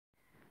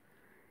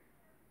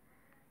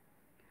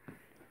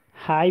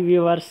Hi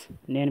viewers,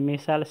 నేను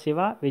మీసాల శివ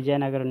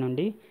విజయనగరం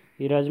నుండి.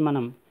 ఈరోజు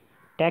మనం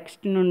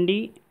టెక్స్ట్ నుండి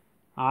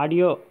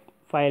ఆడియో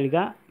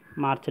ఫైల్గా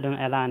మార్చడం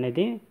ఎలా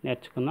అనేది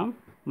నేర్చుకుందాం.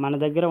 మన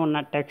దగ్గర ఉన్న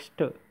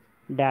టెక్స్ట్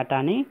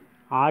డేటాని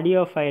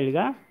ఆడియో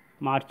ఫైల్గా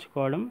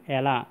మార్చుకోవడం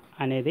ఎలా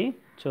అనేది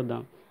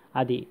చూద్దాం.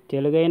 అది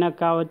తెలుగు అయినా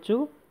కావచ్చు,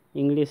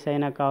 ఇంగ్లీష్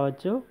అయినా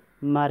కావచ్చు,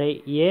 మరి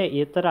ఏ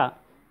ఇతర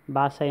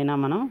భాష అయినా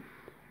మనం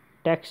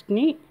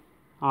టెక్స్ట్ని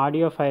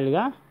ఆడియో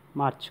ఫైల్గా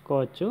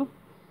మార్చుకోవచ్చు.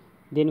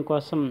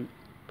 దీనికోసం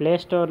ప్లే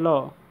స్టోర్లో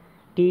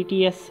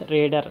టీటీఎస్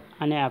రీడర్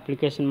అనే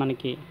అప్లికేషన్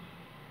మనకి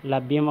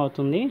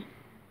లభ్యమవుతుంది.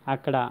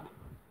 అక్కడ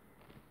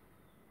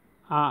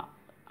ఆ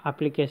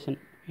అప్లికేషన్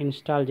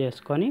ఇన్స్టాల్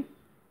చేసుకొని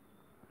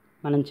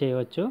మనం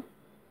చేయవచ్చు.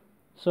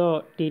 సో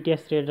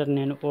టీటీఎస్ రీడర్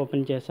నేను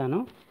ఓపెన్ చేశాను,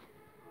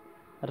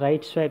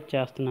 రైట్ స్వైప్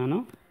చేస్తున్నాను,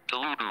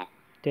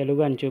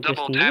 తెలుగు అని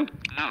చూపిస్తుంది.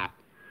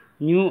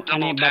 న్యూ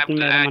అనే బటన్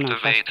మీద మనం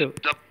ఫస్ట్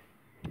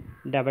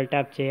డబుల్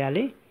ట్యాప్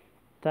చేయాలి.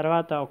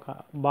 తర్వాత ఒక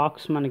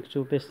బాక్స్ మనకి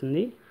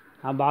చూపిస్తుంది.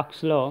 ఆ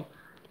బాక్స్లో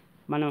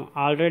మనం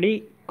ఆల్రెడీ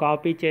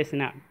కాపీ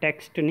చేసిన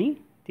టెక్స్ట్ని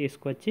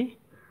తీసుకొచ్చి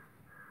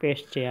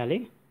పేస్ట్ చేయాలి.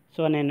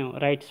 సో నేను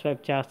రైట్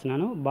స్వైప్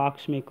చేస్తున్నాను.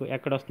 బాక్స్ మీకు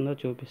ఎక్కడ వస్తుందో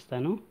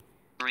చూపిస్తాను.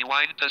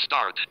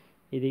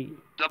 ఇది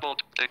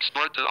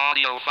export to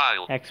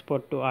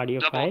audio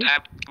file,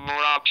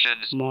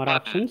 more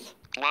options.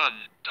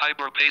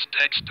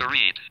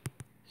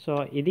 So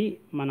ఇది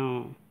మనం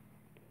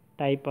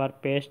type are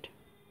paste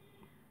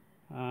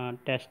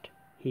test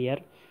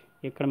here.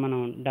 ఇక్కడ మనం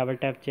డబుల్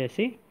ట్యాప్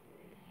చేసి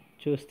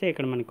చూస్తే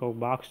ఇక్కడ మనకు ఒక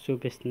బాక్స్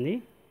చూపిస్తుంది.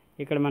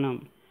 ఇక్కడ మనం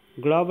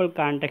గ్లోబల్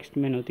కాంటెక్స్ట్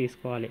మెనూ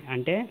తీసుకోవాలి.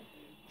 అంటే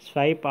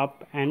స్వైప్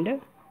అప్ అండ్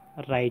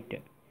రైట్,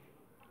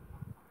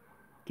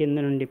 కింద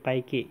నుండి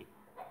పైకి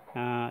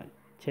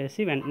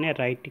చేసి వెంటనే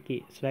రైట్కి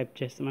స్వైప్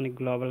చేస్తే మనకి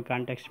గ్లోబల్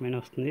కాంటెక్స్ట్ మెనూ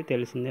వస్తుంది,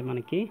 తెలిసిందే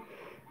మనకి.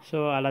 సో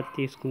అలా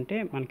తీసుకుంటే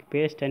మనకి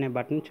పేస్ట్ అనే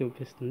బటన్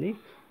చూపిస్తుంది.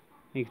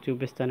 మీకు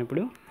చూపిస్తాను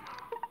ఇప్పుడు.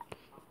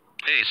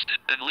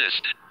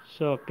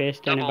 సో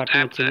పేస్ట్ అనే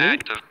బటన్ వచ్చింది.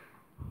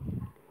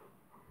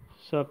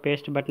 సో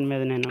పేస్ట్ బటన్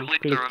మీద నేను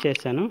క్లిక్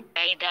చేశాను.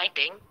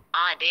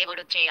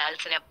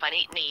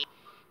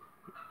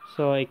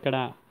 సో ఇక్కడ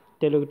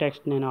తెలుగు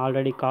టెక్స్ట్ నేను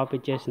ఆల్రెడీ కాపీ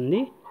చేసింది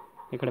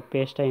ఇక్కడ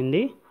పేస్ట్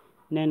అయింది.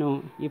 నేను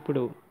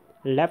ఇప్పుడు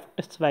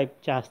లెఫ్ట్ స్వైప్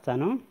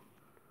చేస్తాను.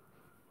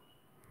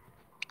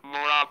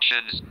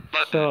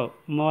 సో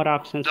మోర్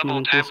ఆప్షన్స్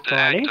మనం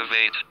తీసుకోవాలి.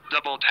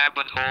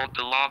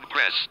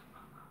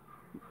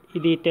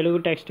 ఇది తెలుగు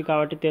టెక్స్ట్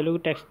కాబట్టి తెలుగు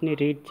టెక్స్ట్ని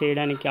రీడ్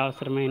చేయడానికి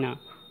అవసరమైన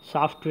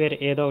సాఫ్ట్వేర్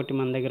ఏదో ఒకటి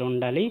మన దగ్గర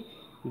ఉండాలి.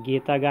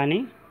 గీత కానీ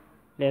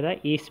లేదా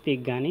ఈ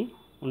స్పీక్ కానీ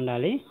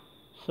ఉండాలి.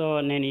 సో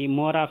నేను ఈ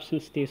మోర్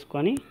ఆప్షన్స్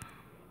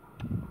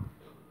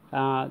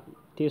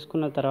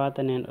తీసుకున్న తర్వాత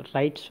నేను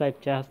రైట్ స్వైప్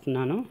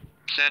చేస్తున్నాను.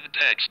 Send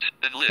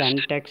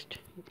text,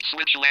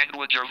 switch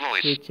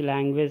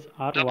language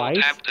are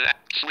voice,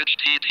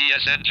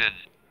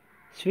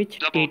 switch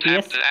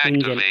TTS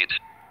engine.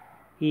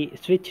 ఈ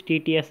స్విచ్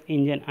టీటీఎస్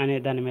ఇంజన్ అనే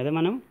దాని మీద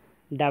మనం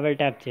డబుల్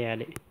ట్యాప్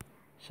చేయాలి.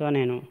 సో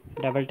నేను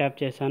డబుల్ ట్యాప్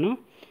చేశాను.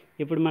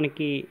 ఇప్పుడు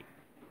మనకి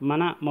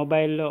మన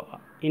మొబైల్లో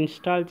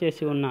ఇన్స్టాల్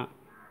చేసి ఉన్న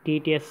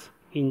టీటీఎస్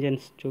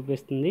ఇంజన్స్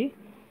చూపిస్తుంది.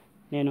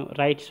 నేను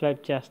రైట్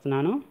స్వైప్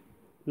చేస్తున్నాను.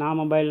 నా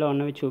మొబైల్లో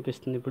ఉన్నవి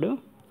చూపిస్తుంది. ఇప్పుడు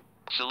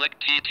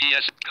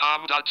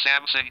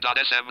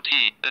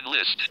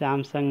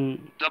సామ్సంగ్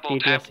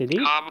టీటీఎస్, ఇది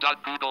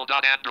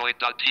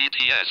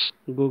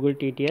గూగుల్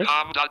టీటీఎస్,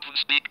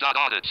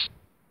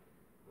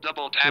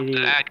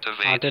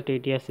 ఆటో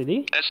టీటీఎస్,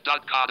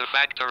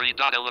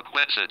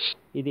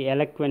 ఇది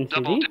ఎలక్వెన్స్,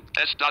 ఇది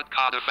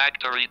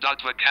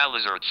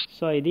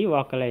సో ఇది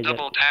వోకలైజర్.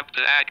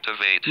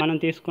 మనం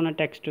తీసుకున్న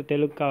టెక్స్ట్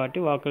తెలుగు కాబట్టి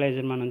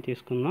వోకలైజర్ మనం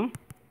తీసుకుందాం.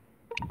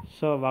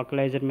 సో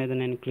వోకలైజర్ మీద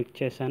నేను క్లిక్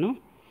చేశాను.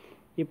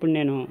 ఇప్పుడు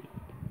నేను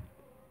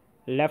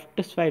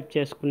లెఫ్ట్ స్వైప్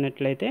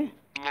చేసుకున్నట్లయితే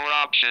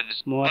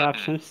మోర్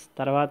ఆప్షన్స్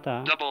తర్వాత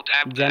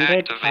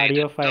జనరేట్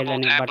ఆడియో ఫైల్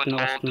అనే బటన్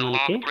వస్తుంది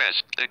మనకి.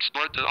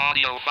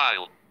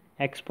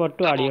 Export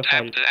to audio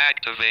file.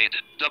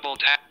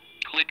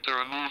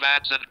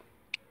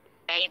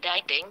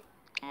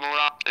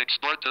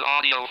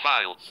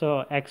 So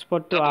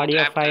export to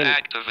audio file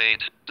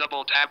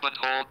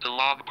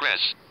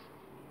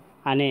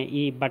అనే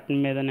ఈ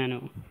బటన్ మీద నేను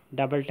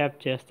డబుల్ ట్యాప్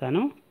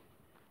చేస్తాను.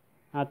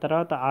 ఆ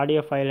తర్వాత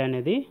ఆడియో ఫైల్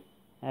అనేది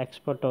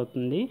ఎక్స్పోర్ట్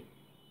అవుతుంది.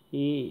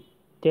 ఈ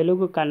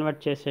తెలుగు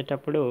కన్వర్ట్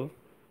చేసేటప్పుడు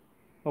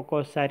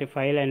ఒక్కోసారి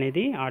ఫైల్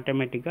అనేది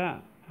ఆటోమేటిక్గా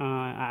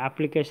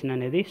అప్లికేషన్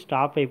అనేది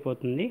స్టాప్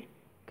అయిపోతుంది,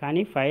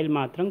 కానీ ఫైల్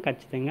మాత్రం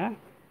ఖచ్చితంగా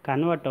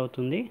కన్వర్ట్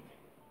అవుతుంది.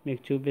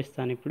 మీకు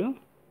చూపిస్తాను ఇప్పుడు.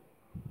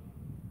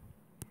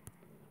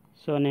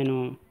 సో నేను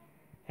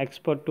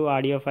ఎక్స్పోర్ట్ టు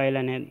ఆడియో ఫైల్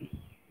అనే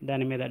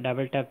దాని మీద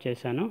డబుల్ ట్యాప్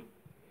చేశాను.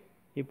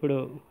 ఇప్పుడు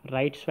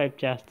రైట్ స్వైప్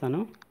చేస్తాను.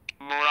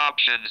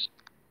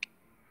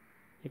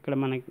 ఇక్కడ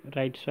మనకి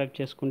రైట్ స్వైప్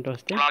చేసుకుంటూ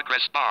వస్తే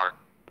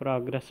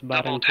ప్రోగ్రెస్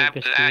బార్ అని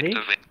చూపిస్తుంది.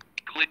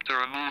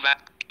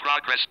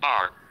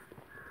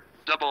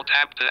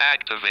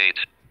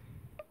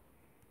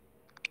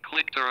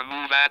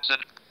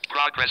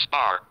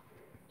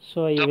 సో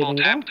ఈ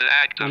విధంగా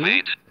మనం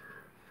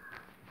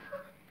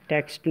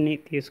టెక్స్ట్ని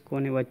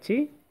తీసుకొని వచ్చి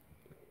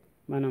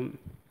మనం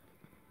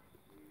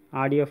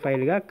ఆడియో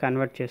ఫైల్గా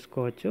కన్వర్ట్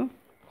చేసుకోవచ్చు.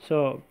 సో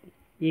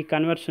ఈ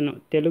కన్వర్షన్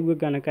తెలుగు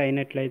కనుక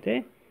అయినట్లయితే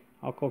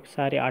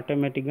ఒక్కొక్కసారి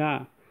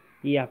ఆటోమేటిక్గా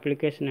ఈ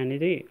అప్లికేషన్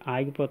అనేది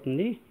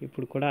ఆగిపోతుంది.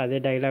 ఇప్పుడు కూడా అదే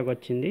డైలాగ్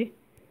వచ్చింది.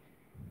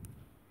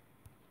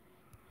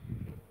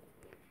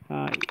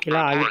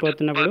 ఇలా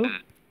ఆగిపోతున్నప్పుడు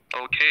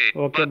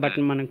ఓకే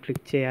బటన్ మనం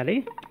క్లిక్ చేయాలి.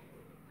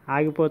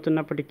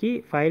 ఆగిపోతున్నప్పటికీ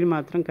ఫైల్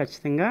మాత్రం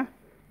ఖచ్చితంగా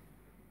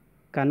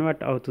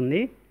కన్వర్ట్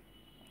అవుతుంది.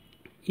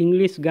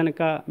 ఇంగ్లీష్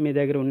కనుక మీ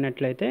దగ్గర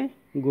ఉన్నట్లయితే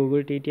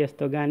గూగుల్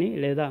టీటీఎస్తో కానీ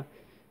లేదా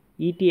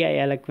ఈటీఐ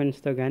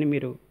ఎలక్వెన్స్తో కానీ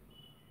మీరు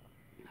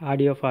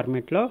ఆడియో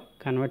ఫార్మేట్లో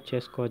కన్వర్ట్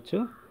చేసుకోవచ్చు.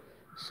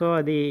 సో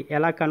అది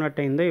ఎలా కన్వర్ట్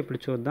అయిందో ఇప్పుడు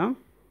చూద్దాం.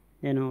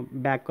 నేను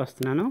బ్యాక్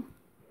వస్తున్నాను.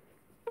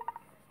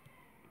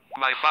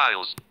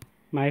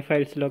 మై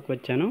ఫైల్స్లోకి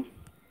వచ్చాను.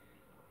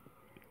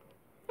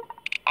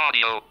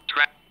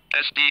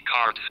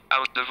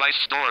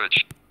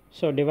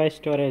 సో డివైస్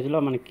స్టోరేజ్లో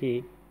మనకి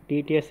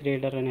టీటీఎస్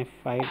రీడర్ అనే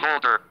ఫైల్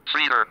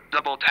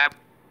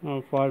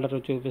ఫోల్డర్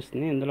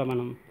చూపిస్తుంది. ఇందులో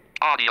మనం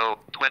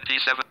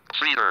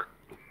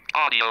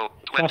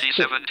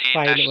ఫస్ట్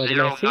ఫైల్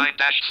వదిలేసి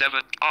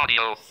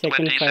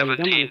సెకండ్ ఫైల్గా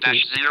మనకి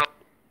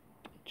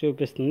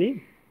చూపిస్తుంది.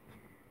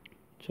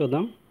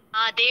 చూద్దాం.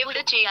 ఆ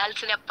దేవుడు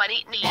చేయాల్సిన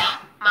పనిని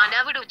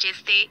మానవుడు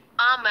చేస్తే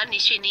ఆ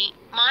మనిషిని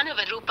మానవ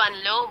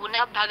రూపంలో ఉన్న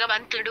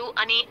భగవంతుడు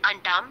అని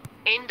అంటాం.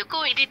 ఎందుకు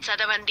ఇది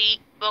చదవండి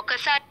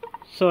ఒకసారి.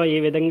 సో ఈ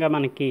విధంగా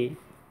మనకి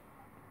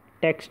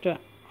టెక్స్ట్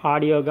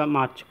ఆడియోగా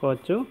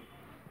మార్చుకోవచ్చు.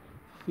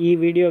 ఈ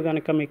వీడియో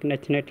కనుక మీకు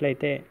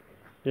నచ్చినట్లయితే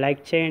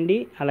లైక్ చేయండి.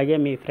 అలాగే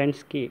మీ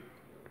ఫ్రెండ్స్కి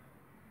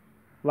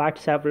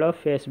వాట్సాప్లో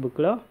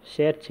ఫేస్బుక్లో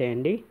షేర్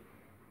చేయండి.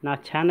 నా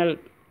ఛానల్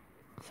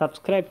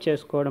సబ్స్క్రైబ్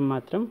చేసుకోవడం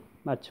మాత్రం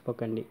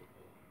మర్చిపోకండి.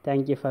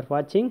 Thank you for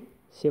watching.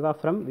 Shiva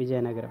from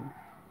Vizianagaram.